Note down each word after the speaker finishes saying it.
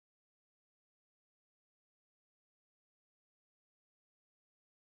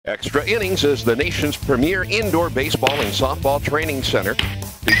Extra Innings is the nation's premier indoor baseball and softball training center,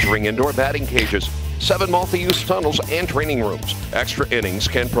 featuring indoor batting cages, 7 multi-use tunnels, and training rooms. Extra Innings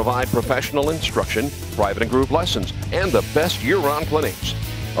can provide professional instruction, private and group lessons, and the best year-round clinics.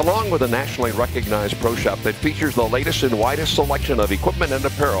 Along with a nationally recognized pro shop that features the latest and widest selection of equipment and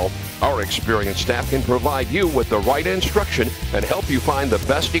apparel, our experienced staff can provide you with the right instruction and help you find the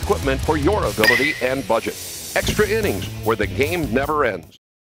best equipment for your ability and budget. Extra Innings, where the game never ends.